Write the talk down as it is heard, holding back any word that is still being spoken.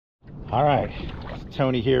All right,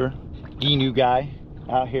 Tony here, Emu guy,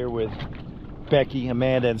 out here with Becky,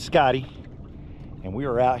 Amanda, and Scotty, and we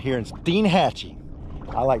are out here in Steinhatchee.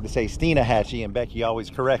 I like to say Steinhatchee, and Becky always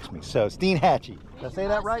corrects me. So Steinhatchee, did I say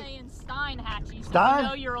that right? Saying Steinhatchee, so Stein? you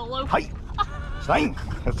know you're a local. Hi, Stein.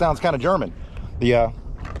 That sounds kind of German.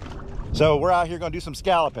 So we're out here going to do some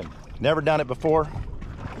scalloping. Never done it before,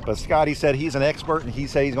 but Scotty said he's an expert, and he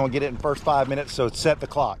said he's going to get it in the first 5 minutes. So set the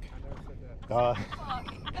clock.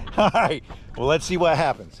 All right, well, let's see what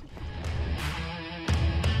happens.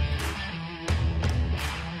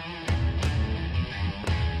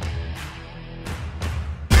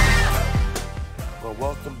 Well,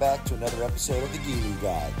 welcome back to another episode of the Emu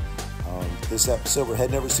Guide. This episode, we're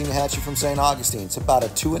heading over to Steinhatchee from St. Augustine. It's about a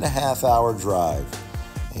 2.5-hour drive,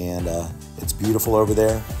 and it's beautiful over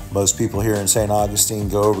there. Most people here in St. Augustine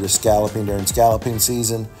go over to scalloping during scalloping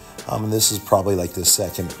season, and this is probably like the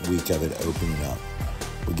second week of it opening up.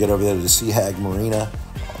 We get over there to the Sea Hag Marina.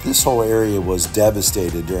 This whole area was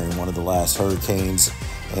devastated during one of the last hurricanes,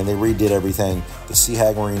 and they redid everything. The Sea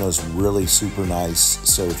Hag Marina is really super nice,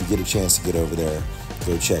 so if you get a chance to get over there,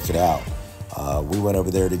 go check it out. We went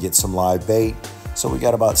over there to get some live bait, so we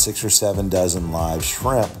got about 6 or 7 dozen live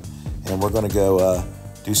shrimp, and we're going to go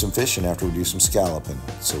do some fishing after we do some scalloping.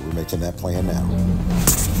 So we're making that plan now.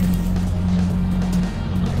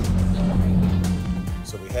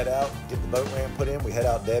 So we head out, get the boat ramp put in, we head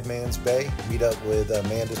out Dead Man's Bay, meet up with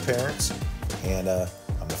Amanda's parents, and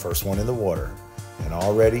I'm the first one in the water. And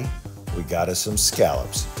already we got us some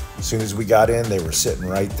scallops. As soon as we got in, they were sitting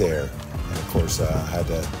right there. And of course, I had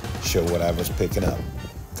to show what I was picking up.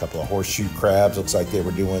 A couple of horseshoe crabs, looks like they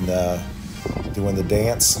were doing the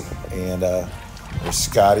dance. And there's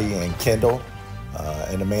Scotty and Kendall,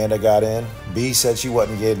 and Amanda got in. B said she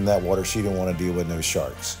wasn't getting in that water. She didn't want to deal with no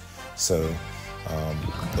sharks. So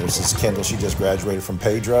there's this Kendall, she just graduated from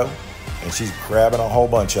Pedro, and she's grabbing a whole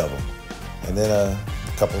bunch of them. And then a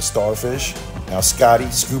couple of starfish. Now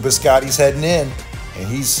Scuba Scotty's heading in, and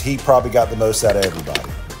he probably got the most out of everybody.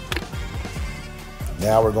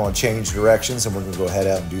 Now we're going to change directions, and we're going to go head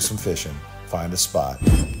out and do some fishing, find a spot.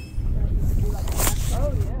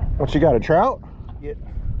 What, you got, a trout? Yeah.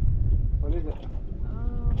 What is it?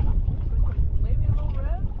 Maybe a little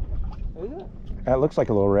red. Is it? That looks like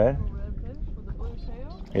a little red. A little red fish with a blue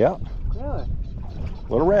tail. Yeah, Really?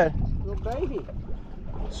 little red. Little baby.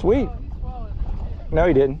 Sweet. Oh, he swallowed it. No,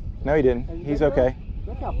 he didn't. No, he didn't. Have you He's been there? okay.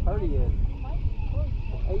 Look how pretty he is.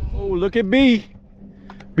 18. Oh, look at B.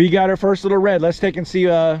 B got her first little red. Let's take and see.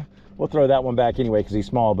 We'll throw that one back anyway because he's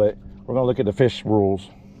small, but we're going to look at the fish rules.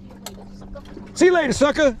 See you later,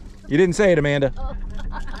 sucker. You didn't say it, Amanda.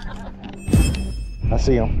 I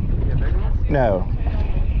see him. No.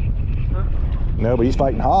 No, but he's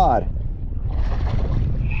fighting hard.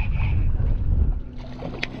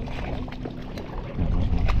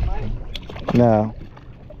 No.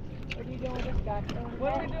 What are you doing with this guy?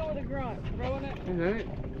 What are we doing with the grunt? Throwing it? Is that it?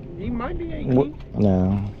 He might be 18.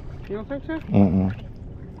 No. You don't think so? Mm-mm.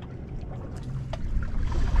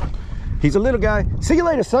 He's a little guy. See you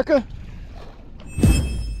later, sucker.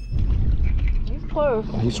 He's close.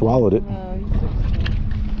 He swallowed it. No, he's 16.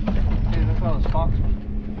 Yeah, that's all this fox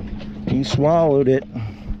one. He swallowed it.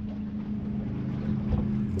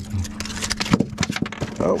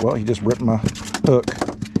 Oh, well, he just ripped my hook.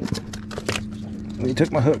 He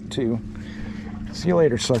took my hook, too. See you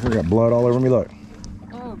later, sucker. Got blood all over me. Look.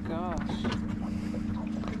 Oh, gosh.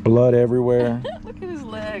 Blood everywhere. Look at his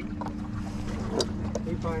leg.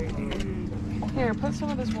 He probably, Here, put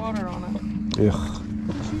some of this water on it. Ugh.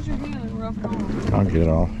 Just use your hand and rub it on. I'll get it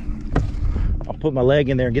off. I'll put my leg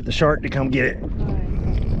in there and get the shark to come get it.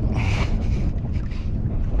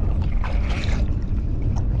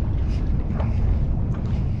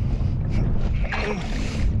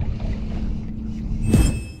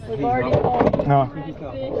 We've already caught No. fish.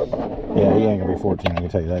 Yeah, he ain't gonna be 14. I can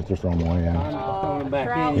tell you that. Just throw him away. Yeah. throwing him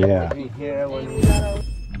back in. Yeah. Yeah, that And wasn't we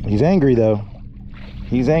got a He's angry though.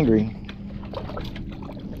 He's angry.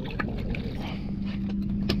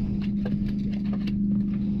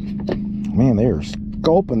 Man, they are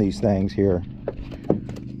sculpting these things here.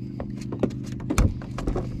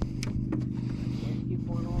 keep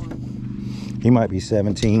one on. He might be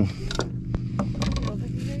 17. You don't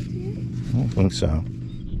think he's 18? I don't think so.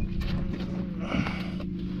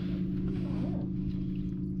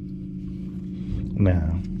 No.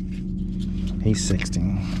 He's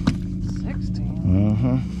 16. 16?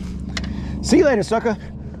 Mm-hmm. See you later, sucker.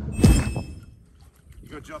 You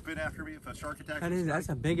go jump in after me if a shark attacks you? That's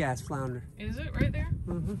a big ass flounder. Is it right there?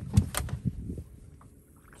 Mm-hmm.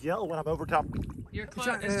 Yell when I'm over top. You're It's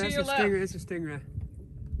close. It's to your left. It's a stingray.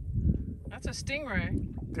 That's a stingray.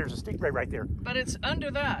 there's a stingray right there. But it's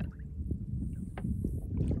under that.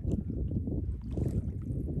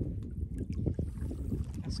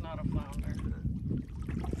 It's not a flounder.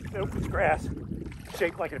 Nope, it's grass.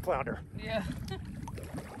 Shaped like a flounder. Yeah.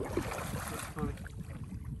 That's funny.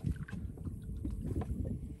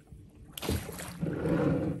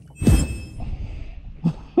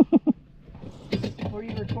 Were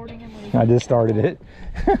you recording him? I just started it.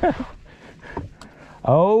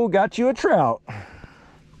 Oh, got you a trout. Were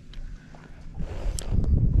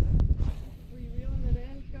you reeling it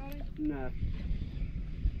in, Scotty? No.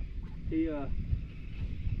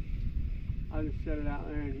 I just set it out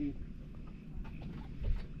there and he.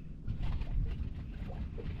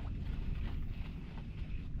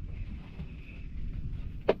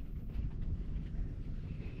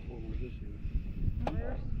 What was this here?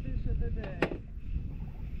 First fish of the day.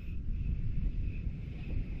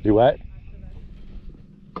 Do what?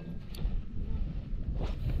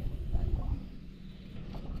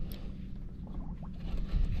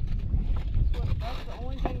 That's the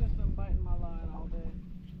only thing that's been biting my line all day.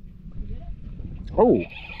 Oh,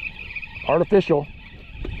 artificial.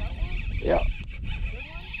 Yeah.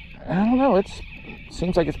 I don't know. It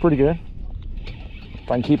seems like it's pretty good. If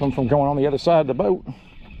I can keep them from going on the other side of the boat. Oh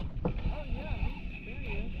yeah, there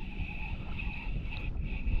he is.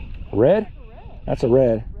 Red? That's a red. That's a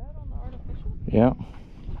red. Red on the artificial? Yeah.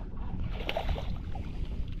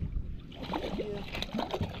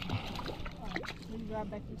 Will you grab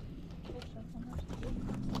Becky's fish up on her?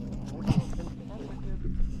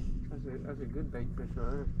 That's a good bait fish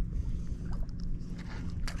right there.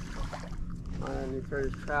 And he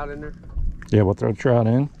throws trout in there. Yeah, we'll throw the trout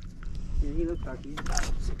in. Yeah, he looks like he's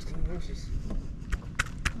about 16 inches.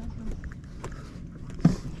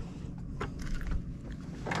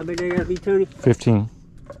 How big they gotta be, Tony? 15.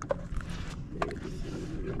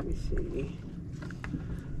 Let me see.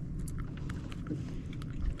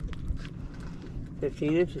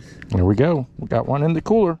 15 inches. There we go. We got one in the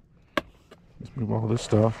cooler. Let's move all this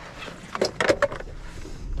stuff.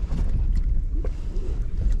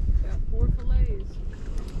 Got 4 fillets.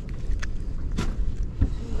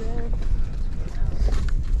 2 red.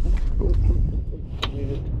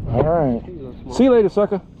 All right. See you later,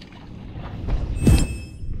 sucker.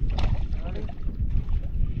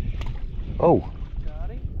 Oh. Got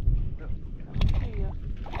him. See ya.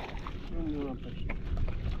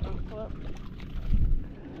 Flip.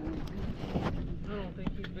 I don't think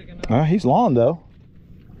he's big enough. He's long though.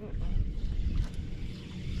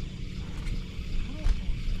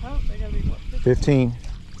 Oh, they gotta be what? 15.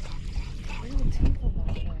 Look at the teeth of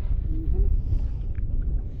that thing.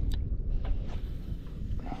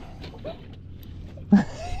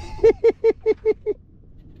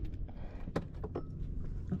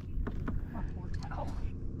 My poor towel.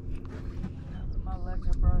 My legs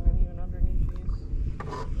are burning even underneath these.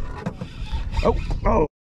 Oh, oh.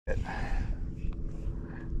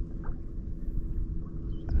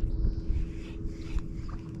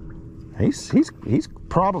 He's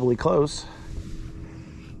probably close.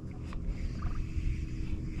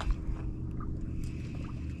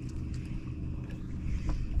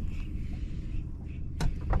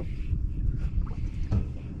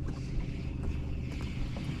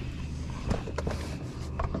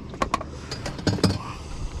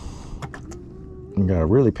 You gotta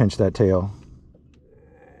really pinch that tail.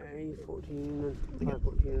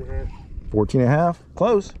 14 and a half. 14 and a half.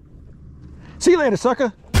 Close. See you later,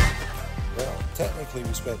 sucker. Well, technically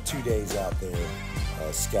we spent 2 days out there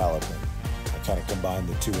scalloping. I kind of combined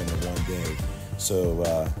the two into one day. So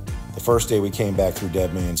the first day we came back through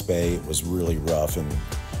Dead Man's Bay, it was really rough and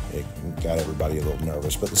it got everybody a little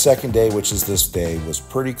nervous. But the second day, which is this day, was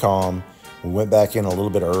pretty calm. We went back in a little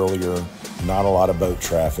bit earlier, not a lot of boat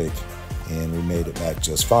traffic, and we made it back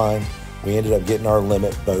just fine. We ended up getting our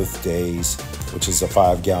limit both days, which is a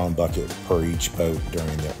 5-gallon bucket per each boat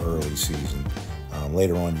during the early season.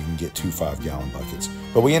 Later on, you can get 2 5-gallon buckets.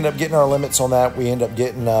 But we ended up getting our limits on that. We ended up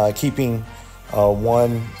getting keeping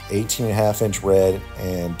one 18.5-inch red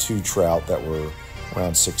and 2 trout that were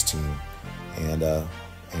around 16, and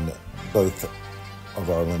both of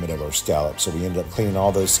our limit of our scallops. So we ended up cleaning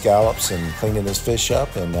all those scallops and cleaning this fish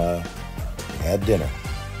up, and had dinner.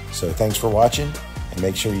 So thanks for watching, and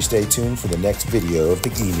make sure you stay tuned for the next video of the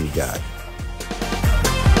Ginu Guide.